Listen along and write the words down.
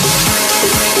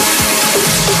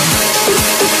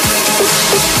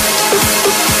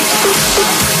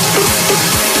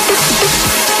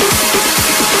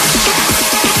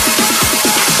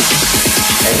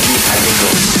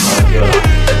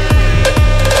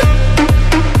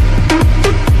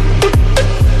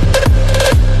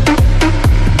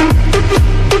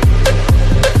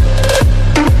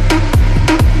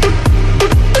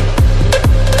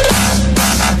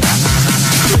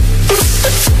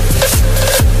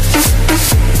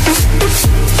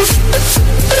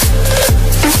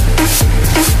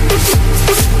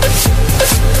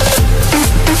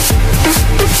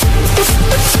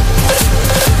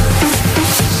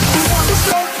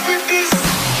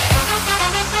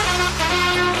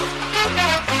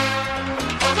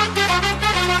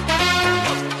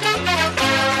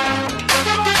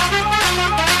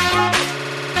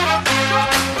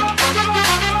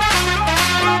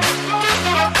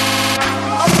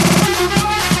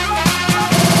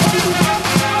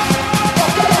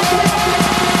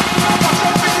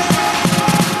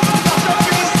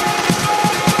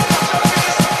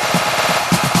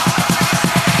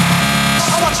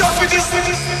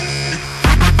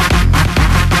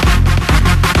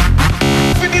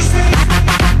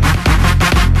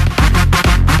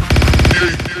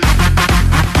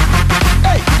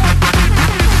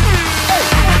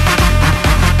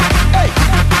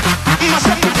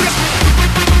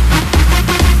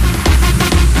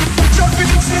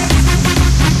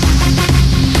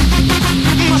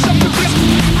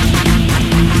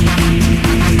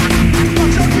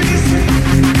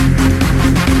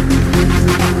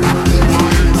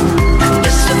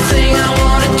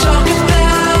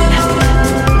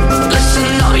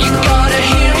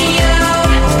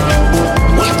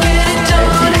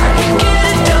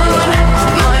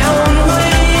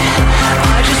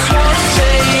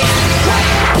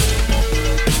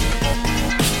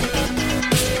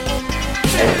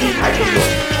Electro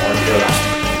Audio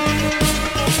Lab.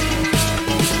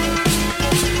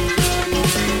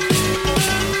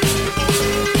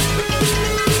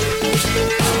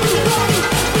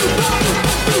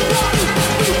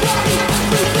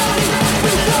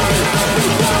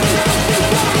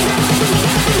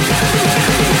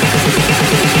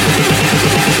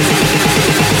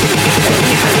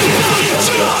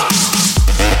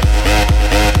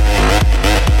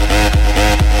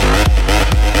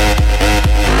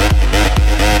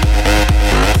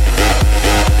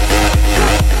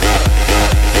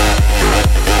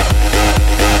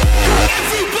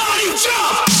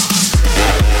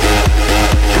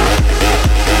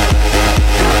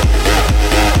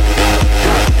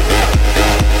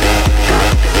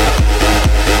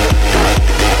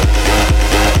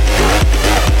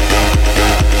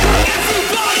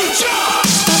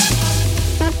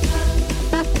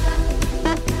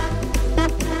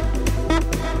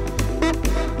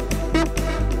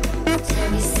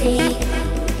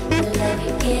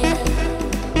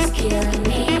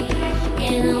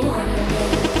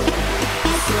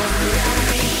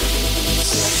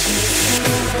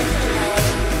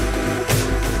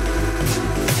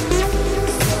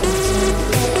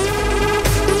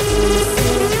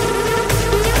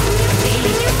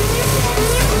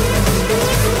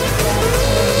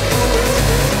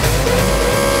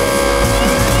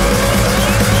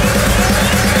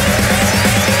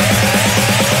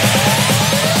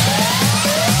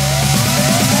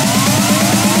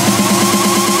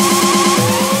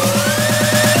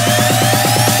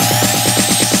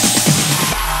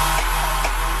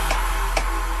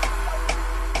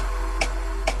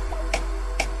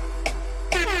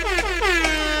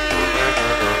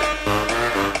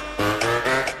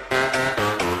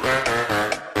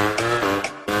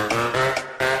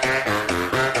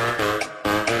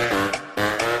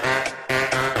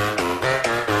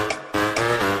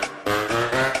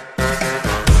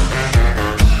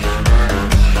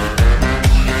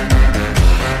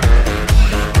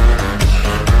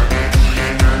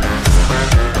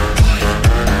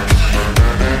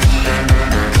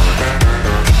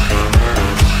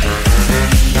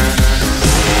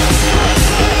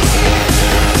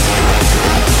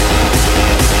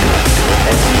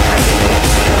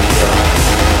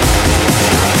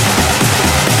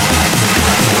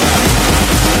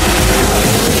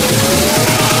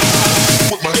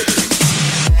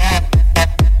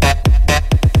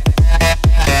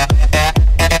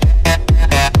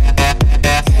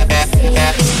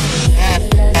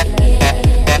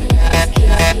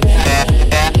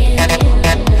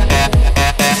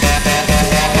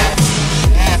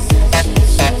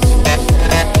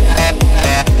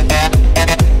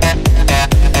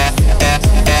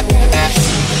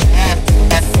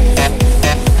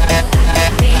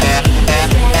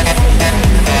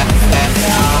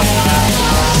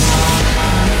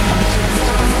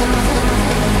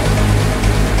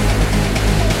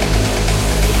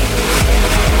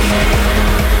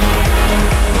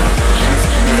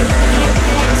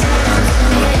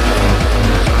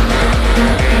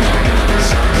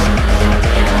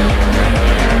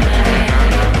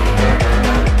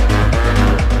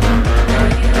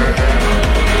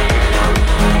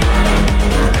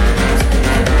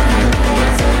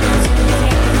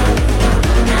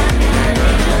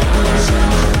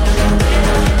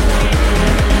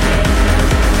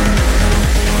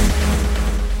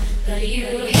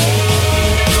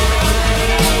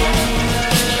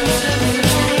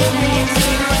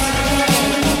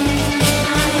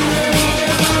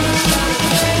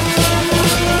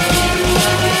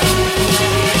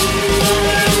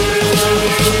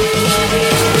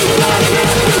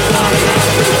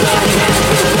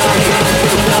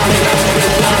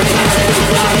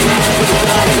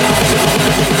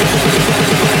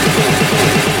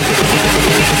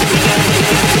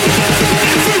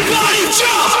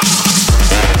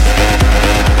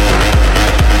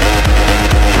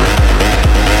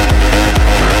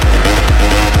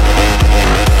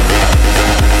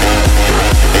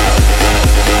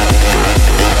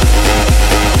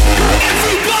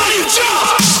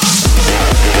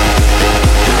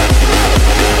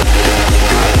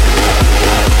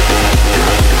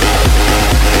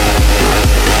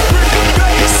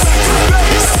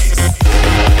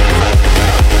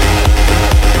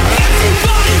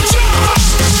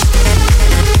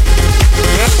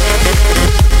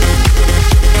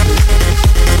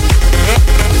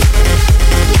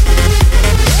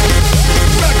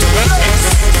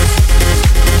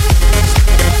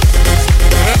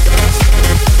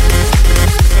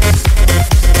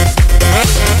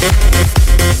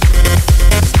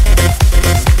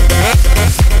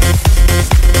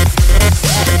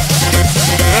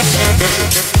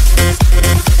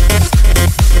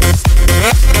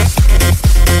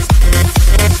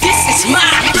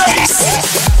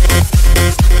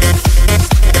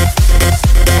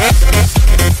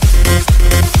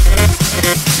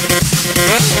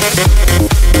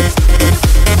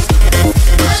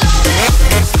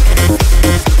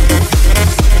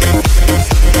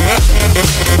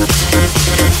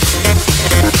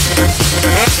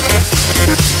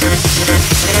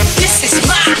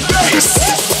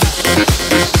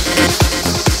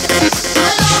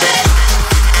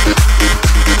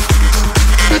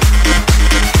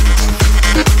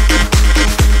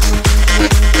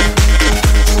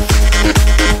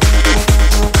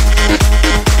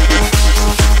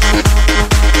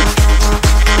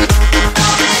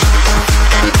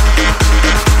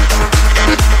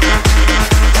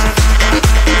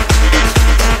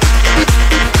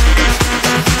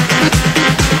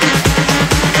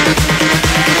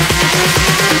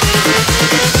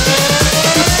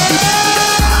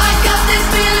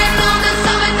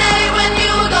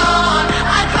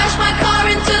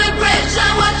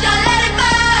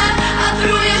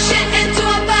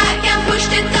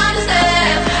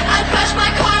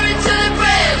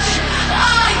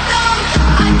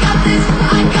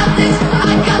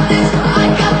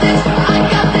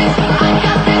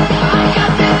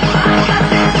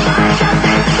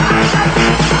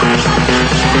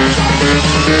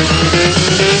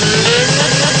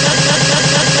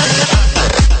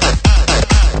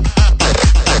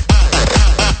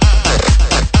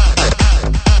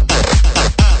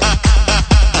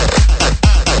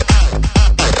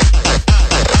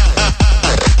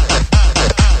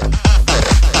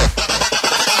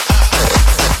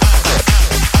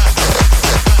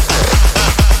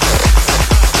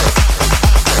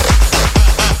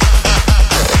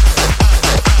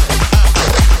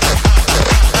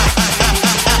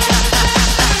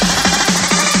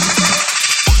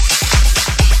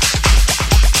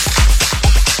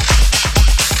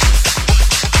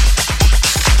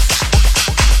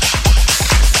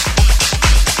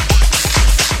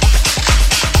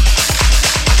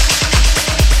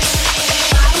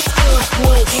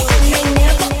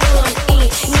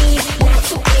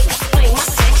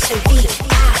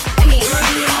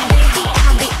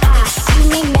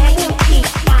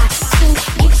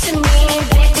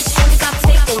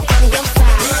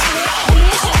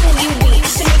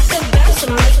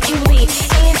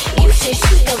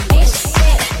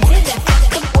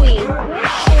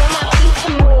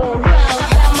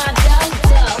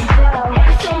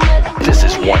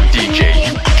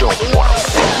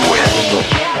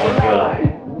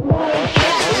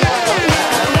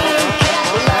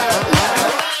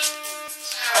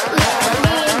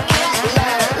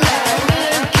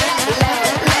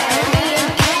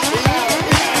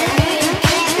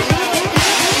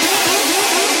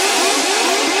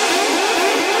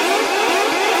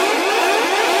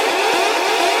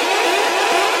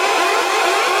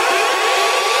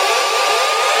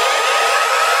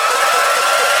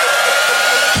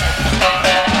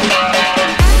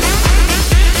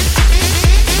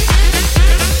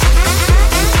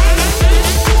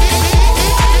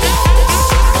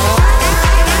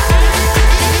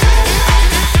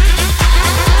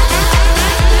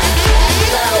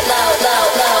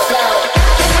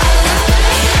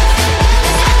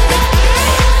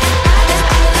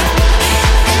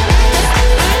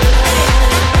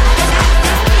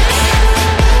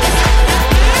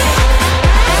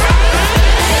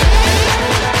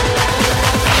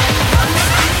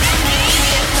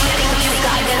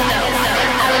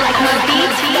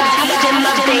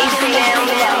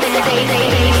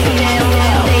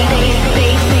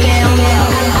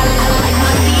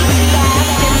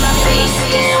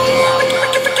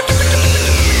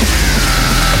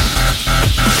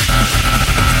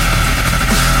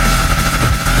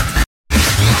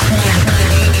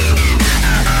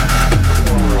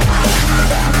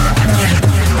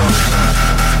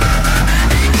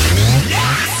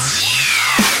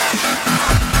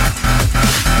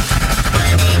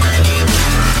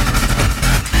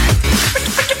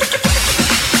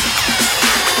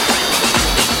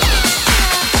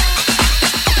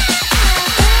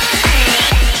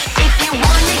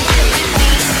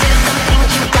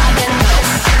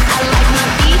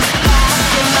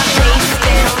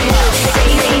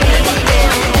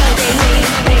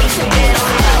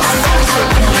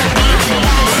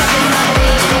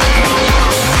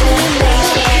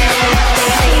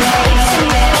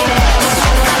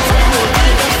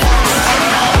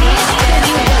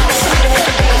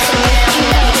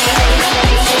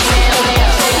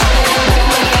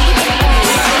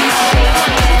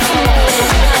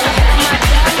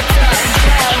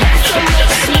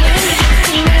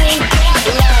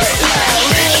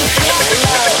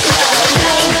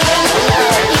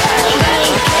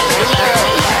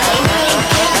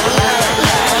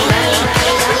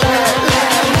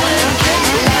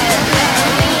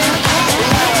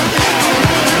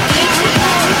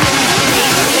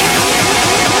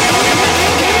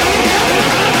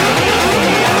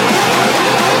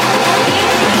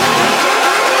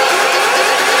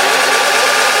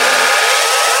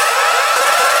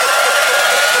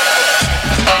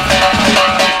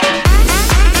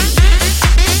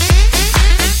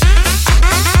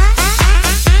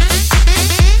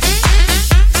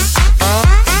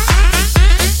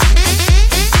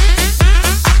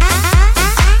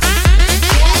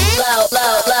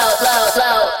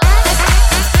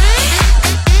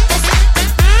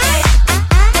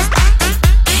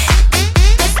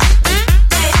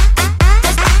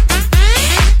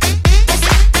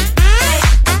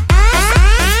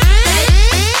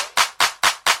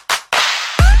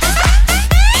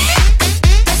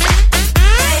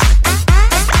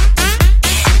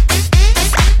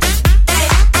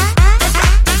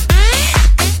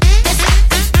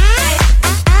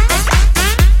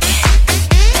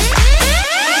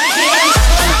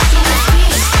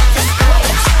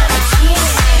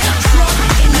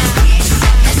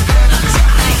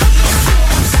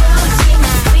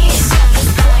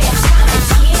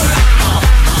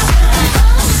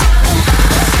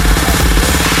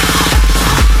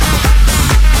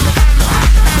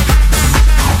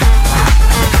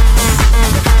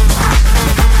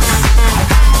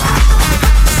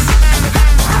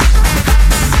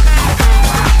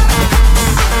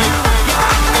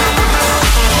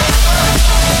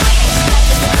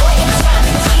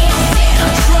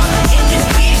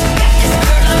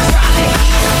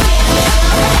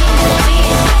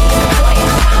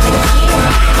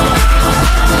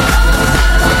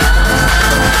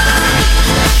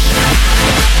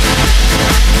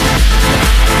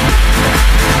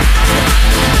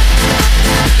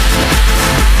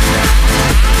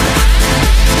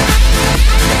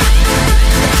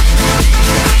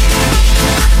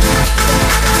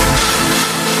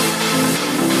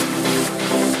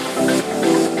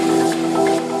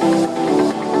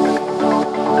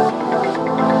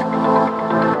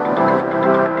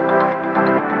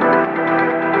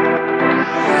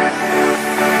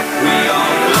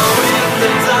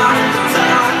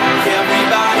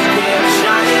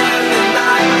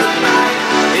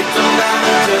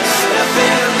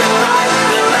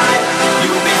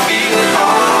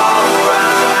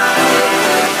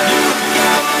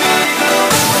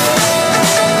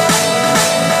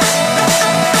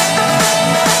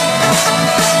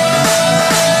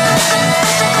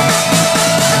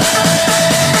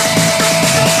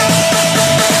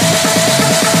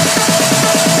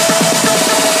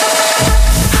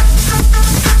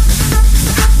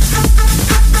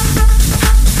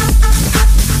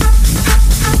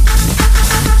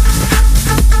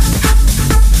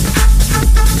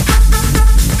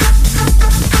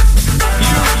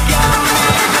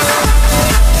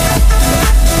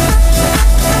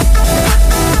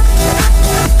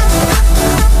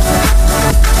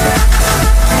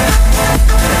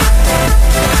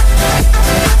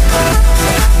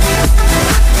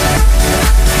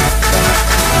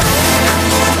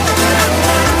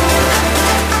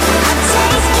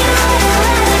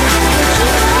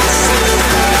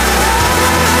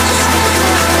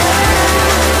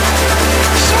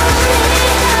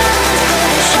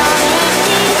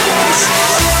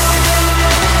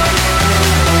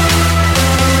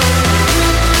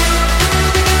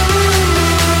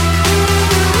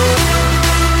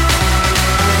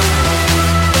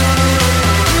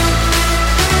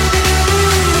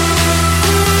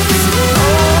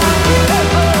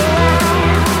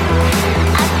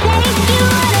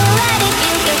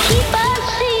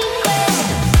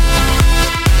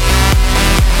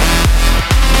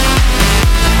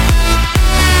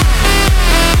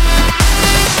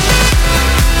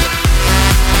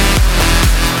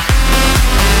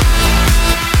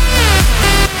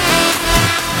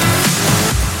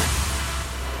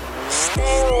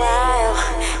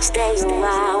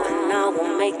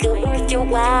 you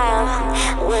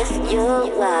while, with you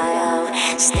while.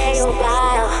 Stay a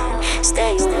while,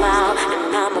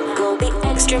 and I'ma go the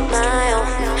extra mile,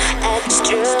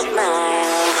 extra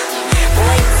mile.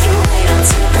 Boy, if you wait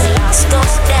until the lights go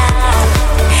down,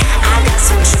 I got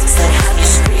some tricks that have you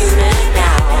screaming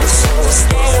out. So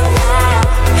stay a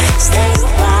while,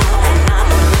 and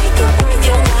I'ma make it worth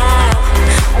your while,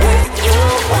 worth your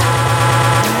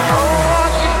while. Oh,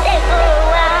 stay for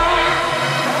a while.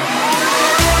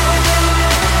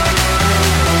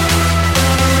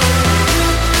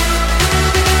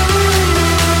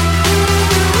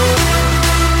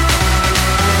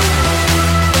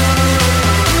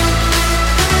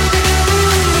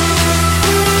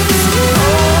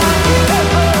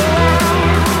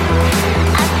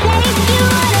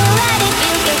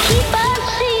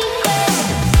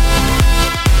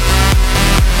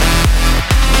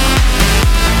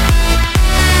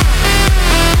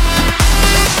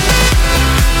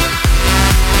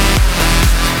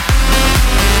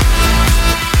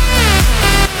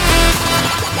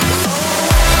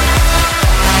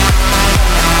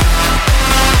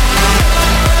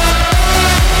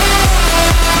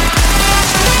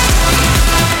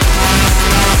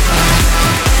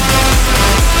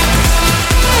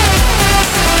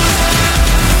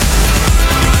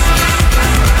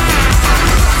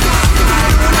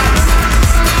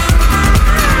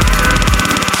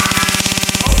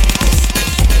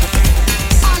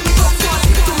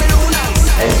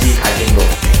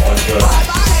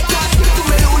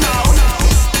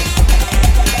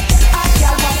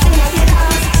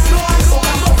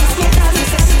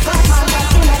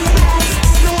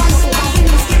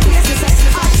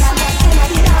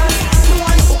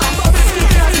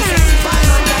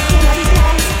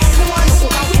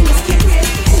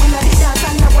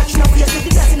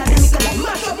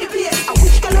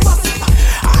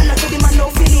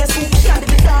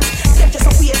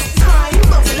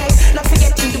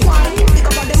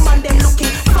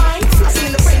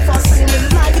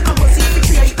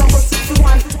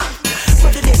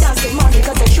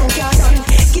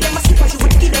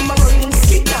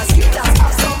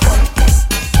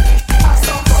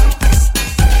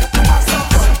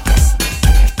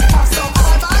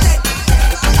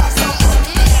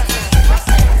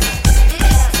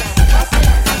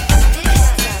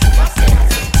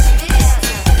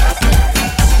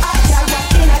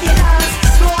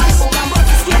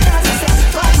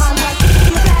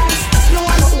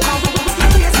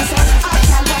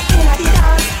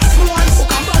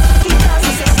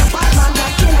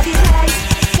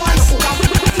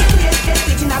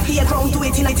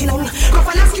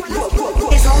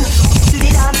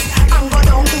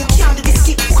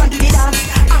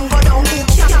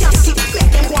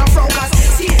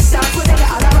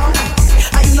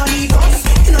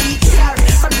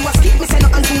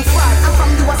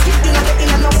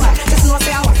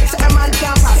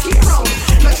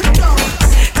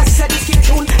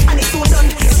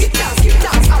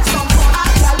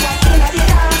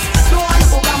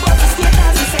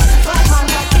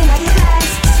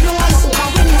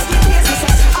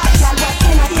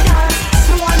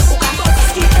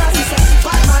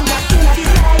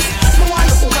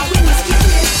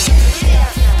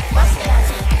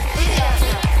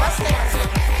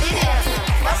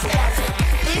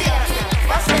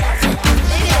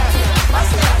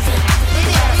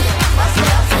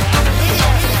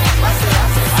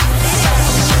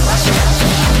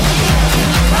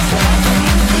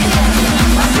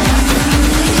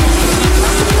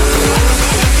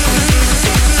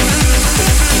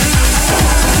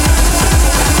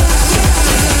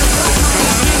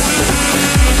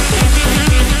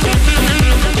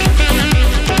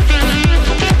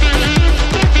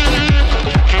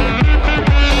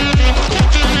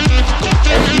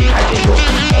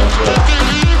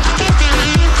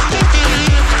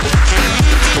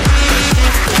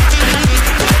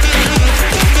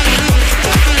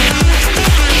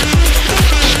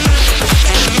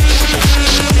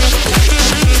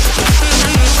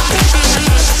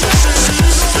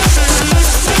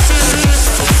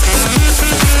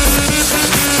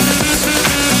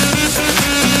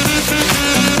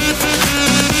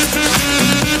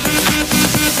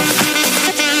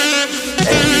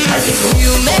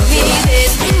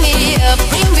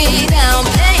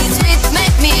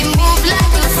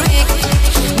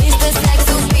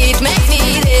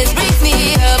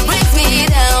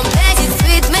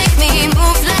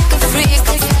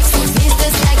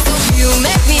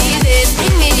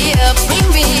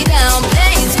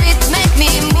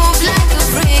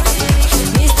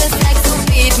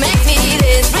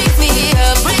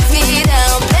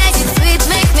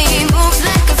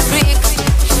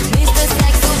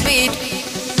 Beat.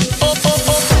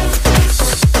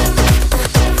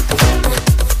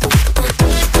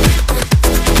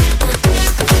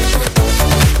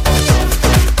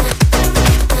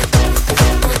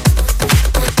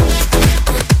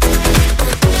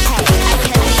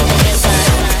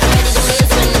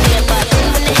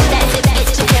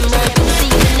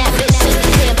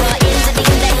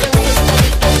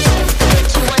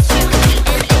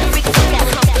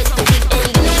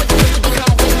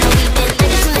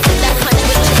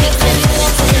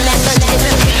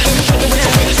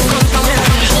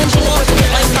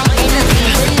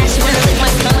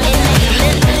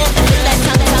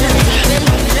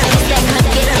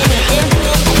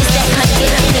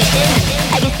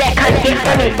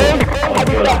 I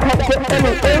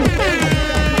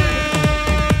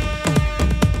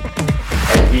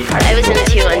was in a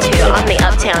 212 on the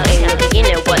uptown A, nigga, you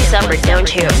know what's up or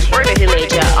don't you? Word who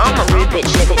made ya? I'm a rude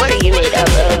bitch, nigga, what are you made up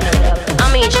of?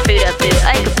 I'ma eat your food up, boo,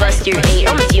 I could bust your 8,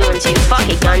 I'm a do-1-2, fuck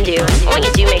it, gun do. When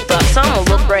you do make bucks, I'ma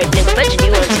look right, nigga, bet you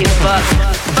do want to, fuck.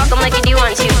 Fuck 'em like you do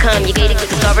want to, come, you gated, get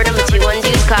discovered, I'm a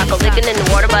 2-1-2's cock, a lickin' in the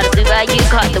water by the blue bayou,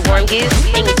 caught the warm goose,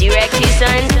 and you do-rag too,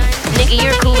 son? Nigga,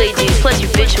 you're a Kool-Aid dude, plus your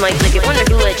bitch might flick it, wonder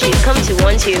who let you come to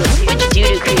 1-2, what you do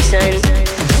to crew, son?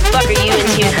 Fuck are you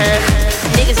into, huh?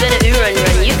 Niggas better run,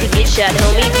 you could get shot,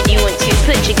 homie, if you want to.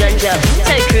 Put your guns up,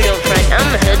 tell your crew don't front.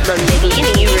 I'm a hoodlum, nigga, you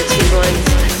know you were 2-1s.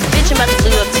 Bitch, I'm about to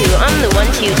blue up too, I'm the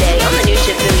 1-2 day. I'm the new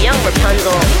ship boo, young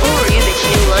Rapunzel. Who are you, bitch,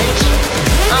 new lunch?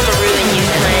 I'ma ruin you,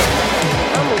 cunt.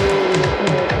 I'ma ruin you,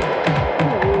 cunt.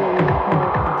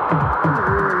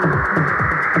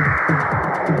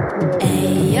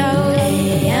 Ayo,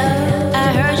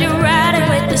 I heard you riding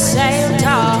with the same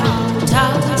talk,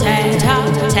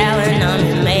 telling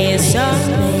on me,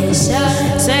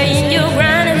 saying you're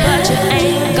grinding, but you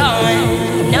ain't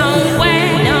going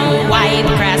nowhere. No, why you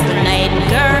procrastinating,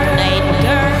 girl?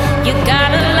 You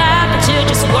got a lot, but you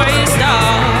just waste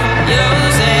all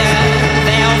yourself.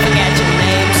 They don't forget your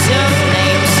name soon,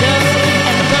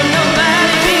 and don't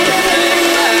nobody be the thing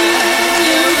but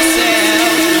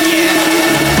yourself. Yeah.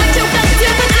 What you gonna do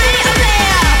when I ain't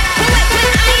there? When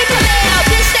I ain't there?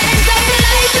 Bitch, the end of your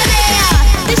life there.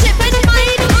 This shit been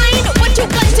mine. What you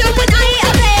gonna do when I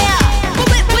ain't there?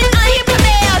 When I ain't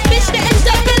prepared, bitch, the end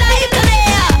of your life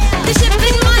there. This shit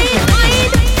been mine.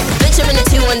 Bitch, I'm in a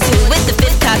 2-1-2 with the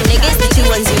fifth cock, nigga, it's the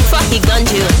 2-1-2. Fuck your gun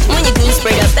too. When your goon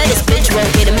sprayed up, bet this bitch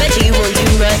won't get him. Bet you won't do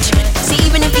much. See,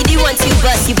 even if you do want to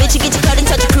bust, you bitch, you get your cut and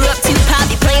touch your crew up too. Pop,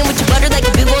 you playing with your butter like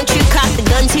a boo, won't you? Cock the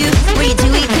gun too. Where you do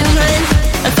eat coon, hun?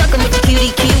 I'm fucking with your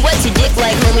cutie cue. What's your dick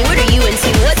like, homie? What are you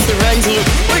into? What's the run to?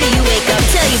 Where do you wake up?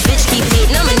 Tell your bitch keep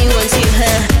hating. I'm a new one too,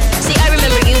 huh? See, I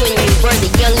remember you when you were the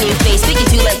young new face. But you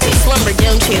do like to slumber,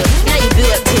 don't you? Now you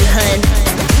boo up too, hun.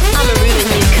 I'ma ruin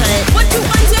you, cunt. What you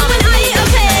want to when I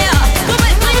ain't there?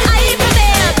 When I ain't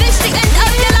there? Bitch, the end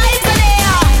of your life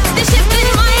there. This shit been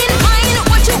mine.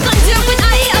 What you gonna do when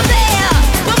I ain't there?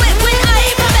 When I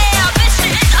ain't there? Bitch, the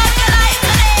end of your life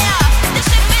there. This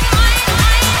shit been mine.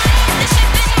 This shit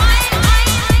been mine.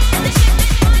 This shit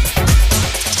been mine.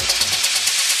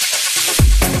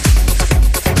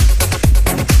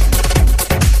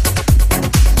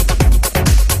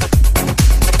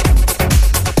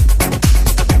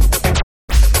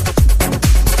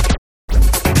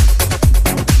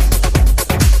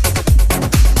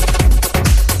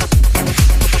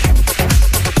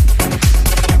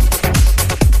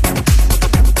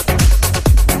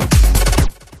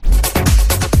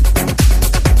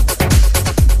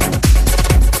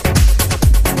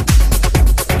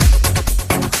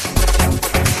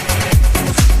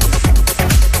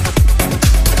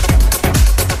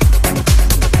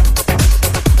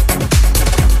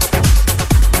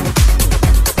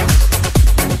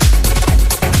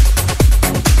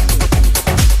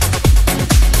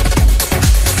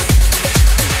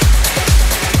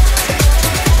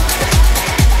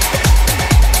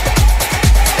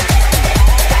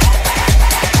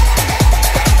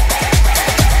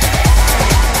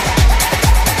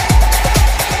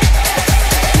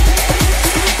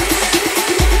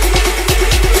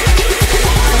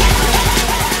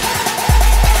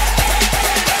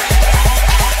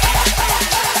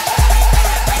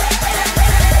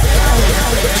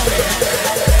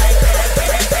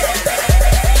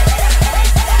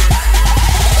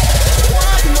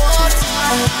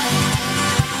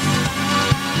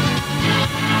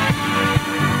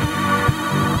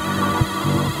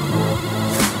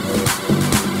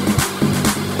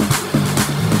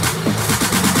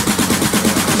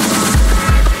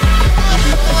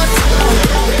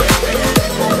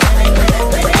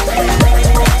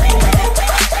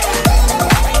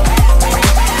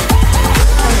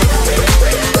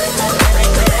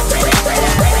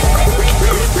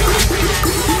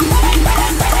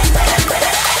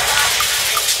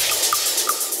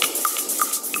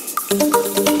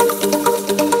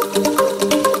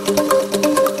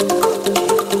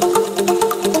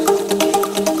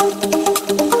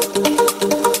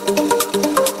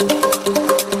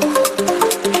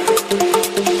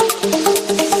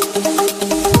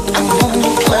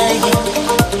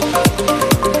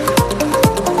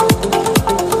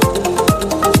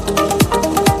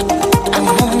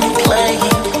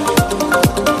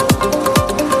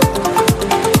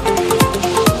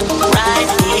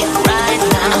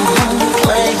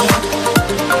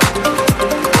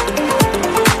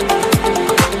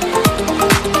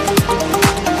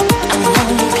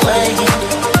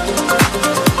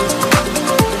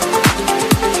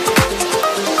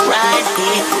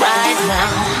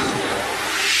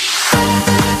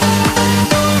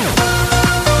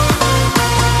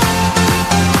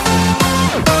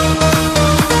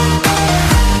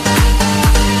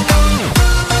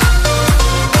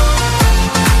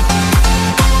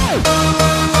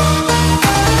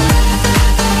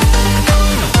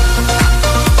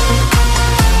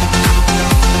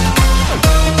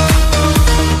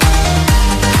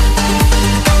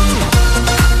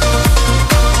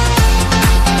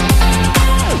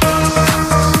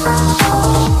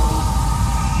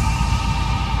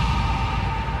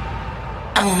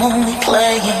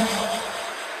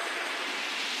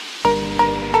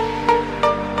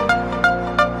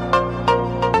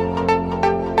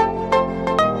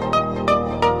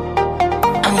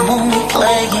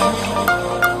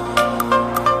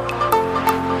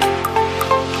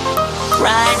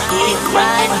 right here,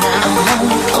 right now. I'm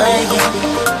only playing.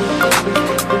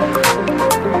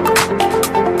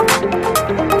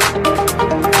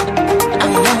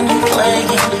 I'm only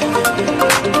playing.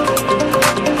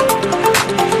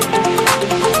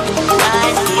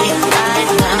 Right here, right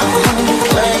now. I'm only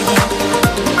playing.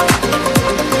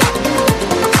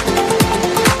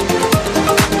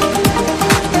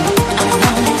 I'm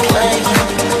only playing.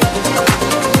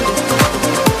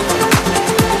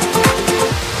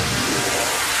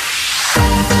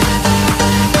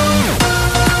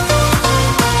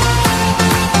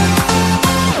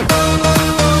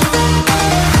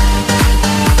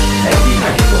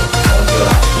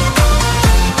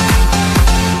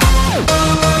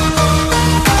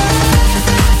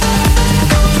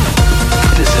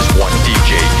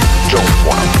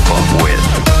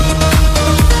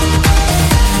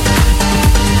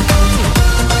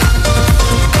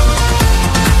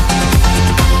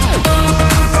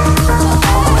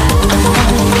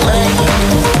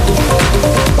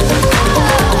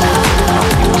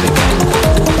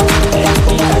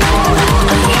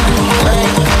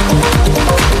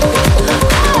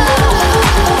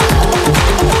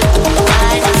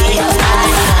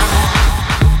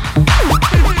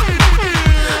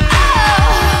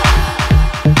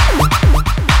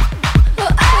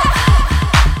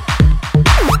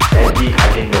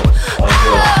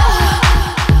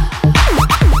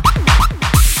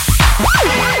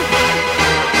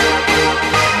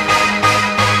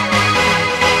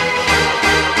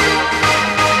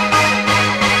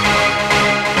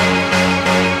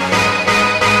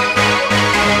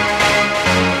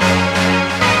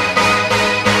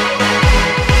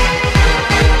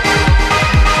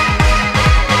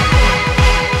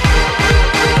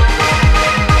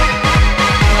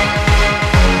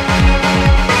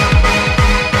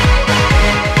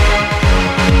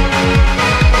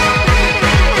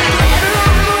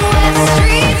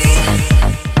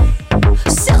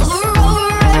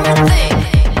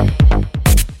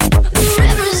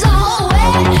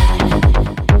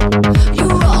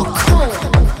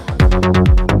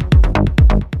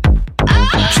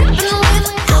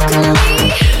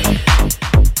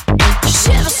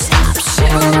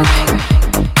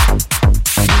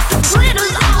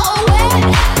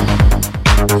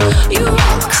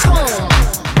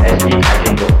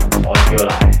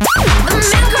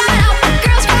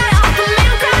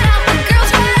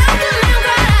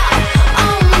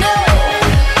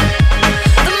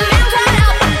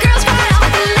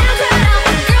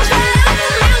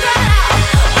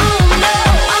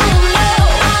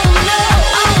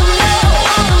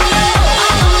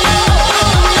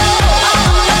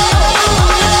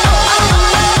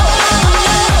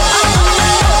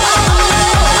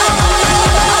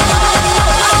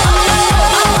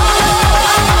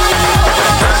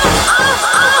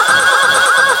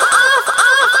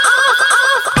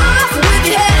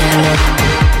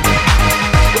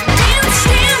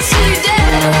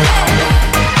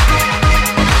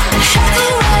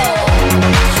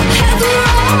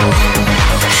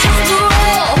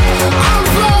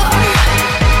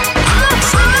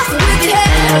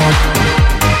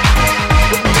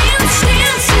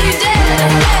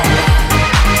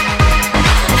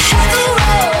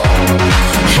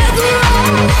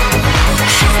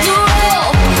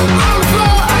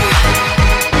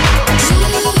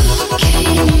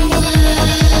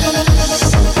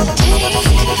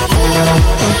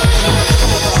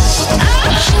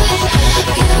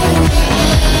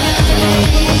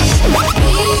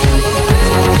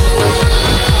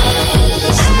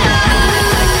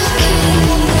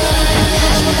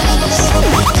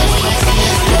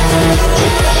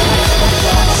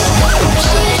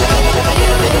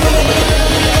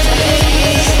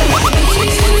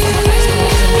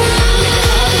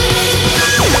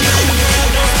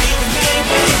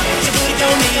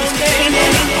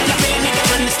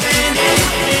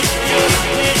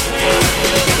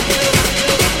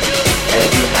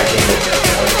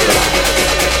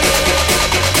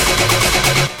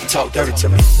 Talk dirty to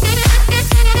me.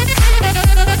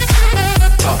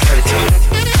 Talk dirty to me.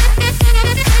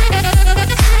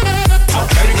 Talk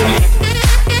dirty to me.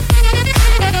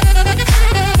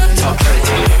 Talk dirty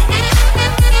to me.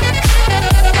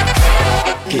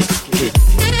 Get.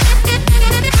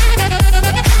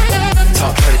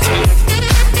 Talk dirty to me.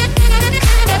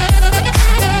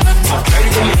 Talk dirty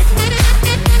to me.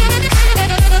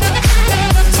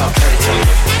 Talk dirty to me.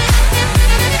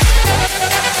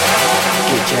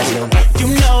 Get jazzy on me. You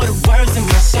know the words in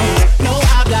my songs. No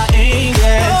habla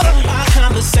English. Our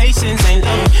conversations ain't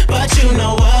long, but you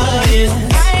know what it is.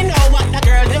 I know what the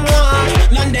girl them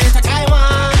want. London to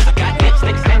Taiwan. I got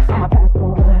lipstick sent from my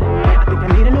passport. I think I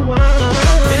need a new one.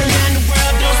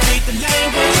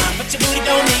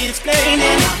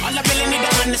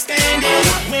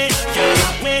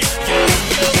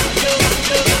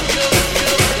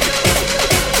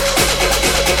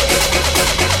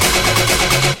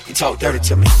 Talk dirty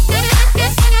to me. Talk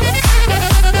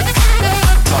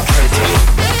dirty to me.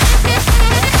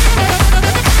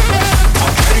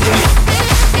 Talk dirty to me.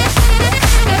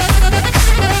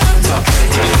 Talk dirty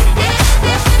to me.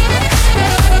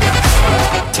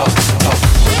 Talk, talk.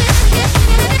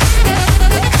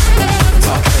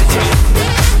 Talk dirty to me. Talk dirty to me. Talk dirty to me.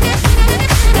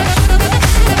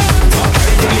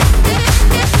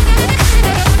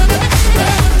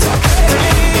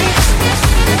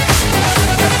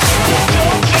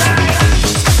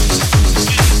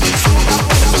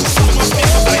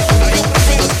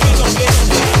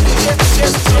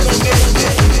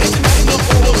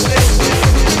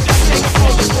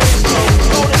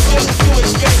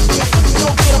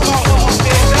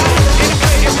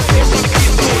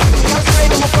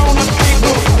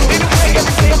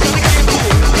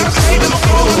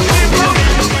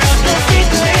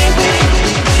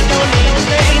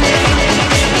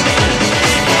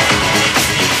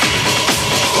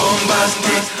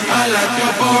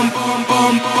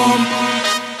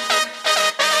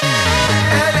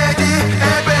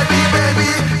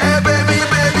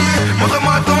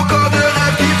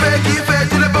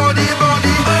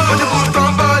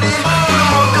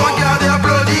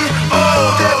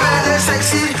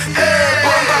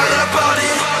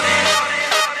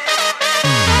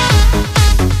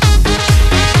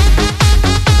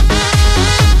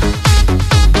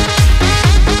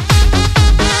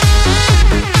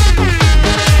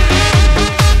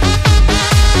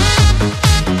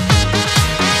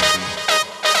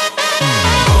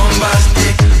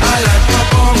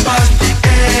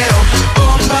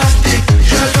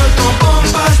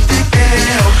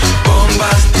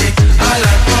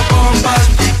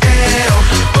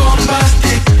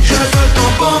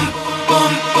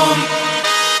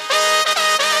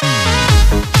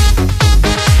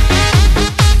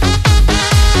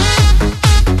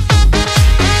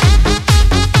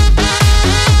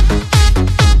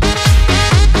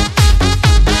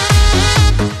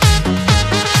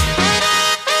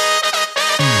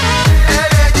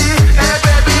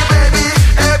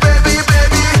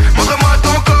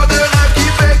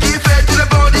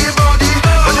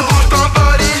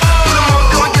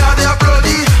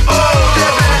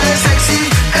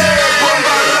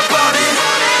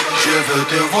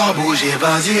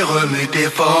 Vas-y, remue tes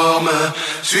formes.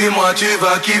 Suis-moi, tu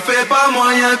vas kiffer, pas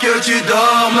moyen que tu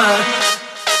dormes.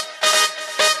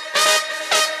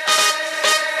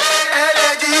 Elle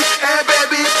est dit, hey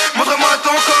baby, montre-moi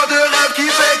ton corps de rêve qui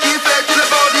fait tout le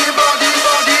body, body,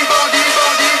 body, body,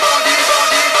 body, body,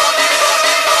 body, body,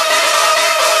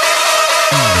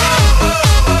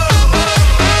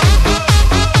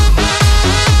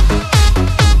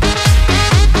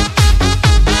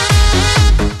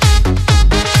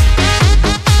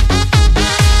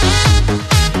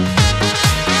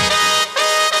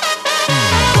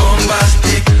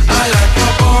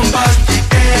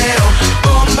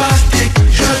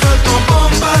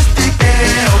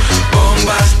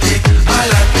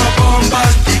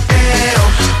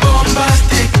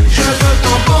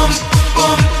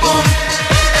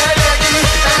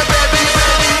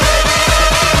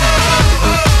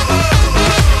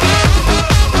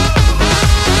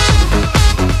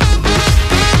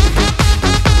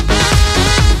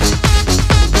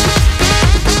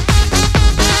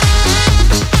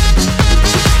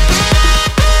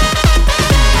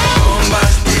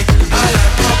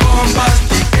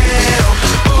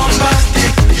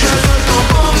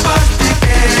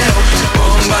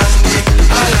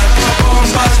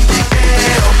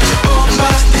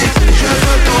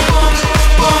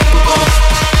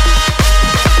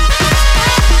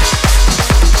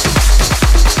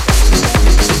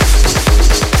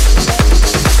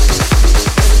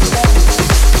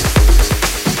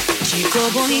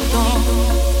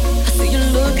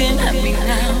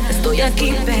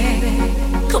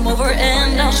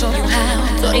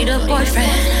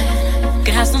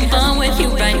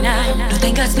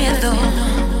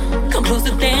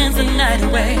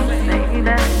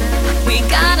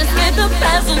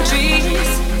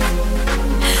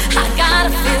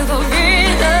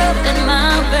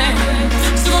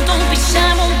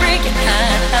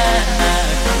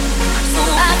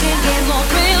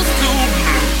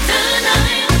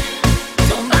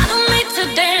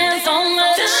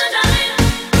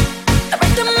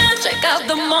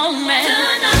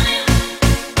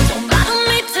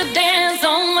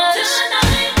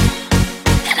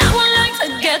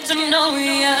 get to know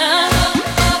ya.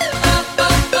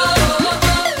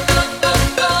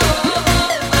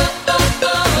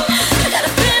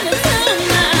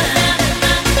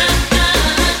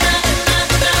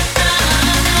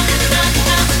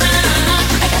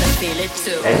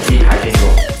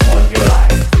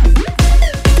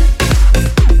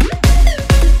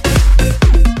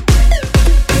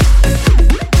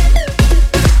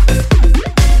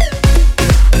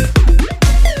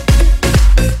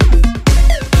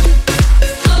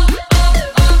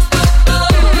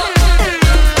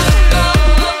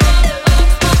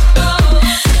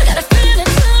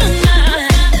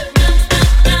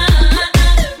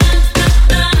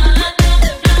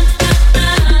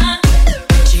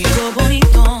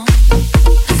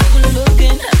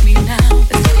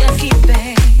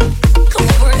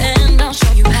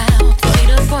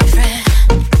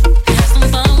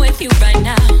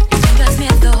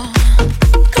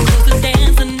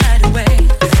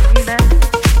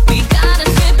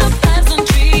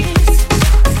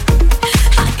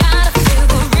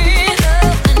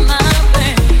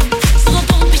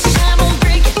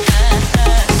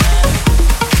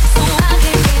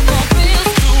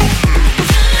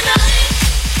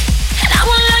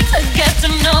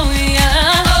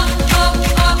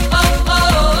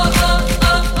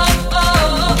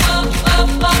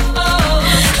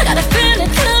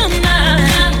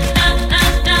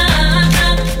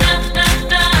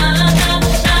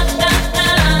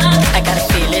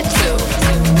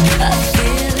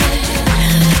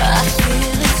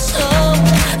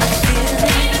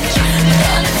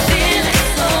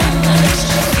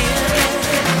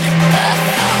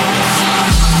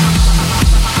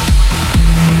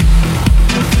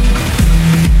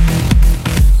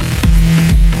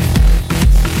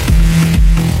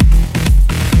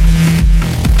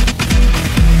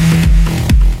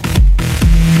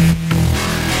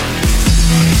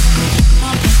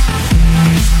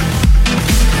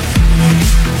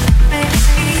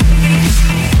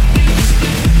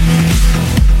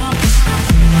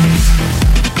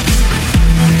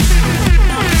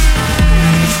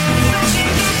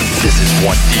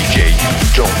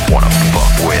 don't wanna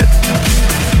fuck with.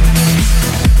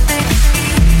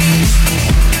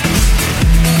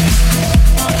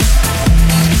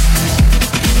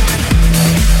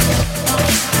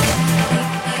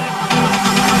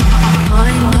 I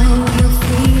know you're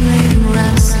feeling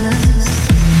restless,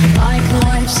 like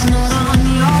life's not on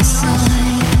your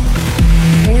side.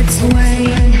 It's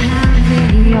weighing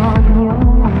heavy on your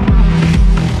mind.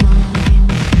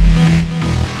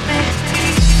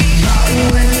 But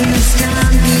when we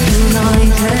stand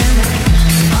united,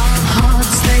 our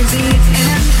hearts they beat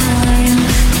in time.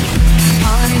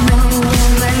 I know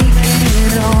we'll make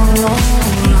it all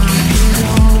alright.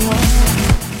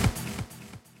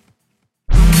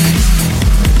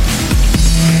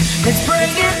 Let's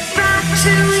bring it back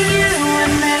to you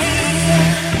and me.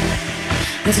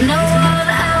 There's no one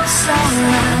else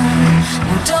around.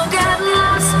 Oh, don't get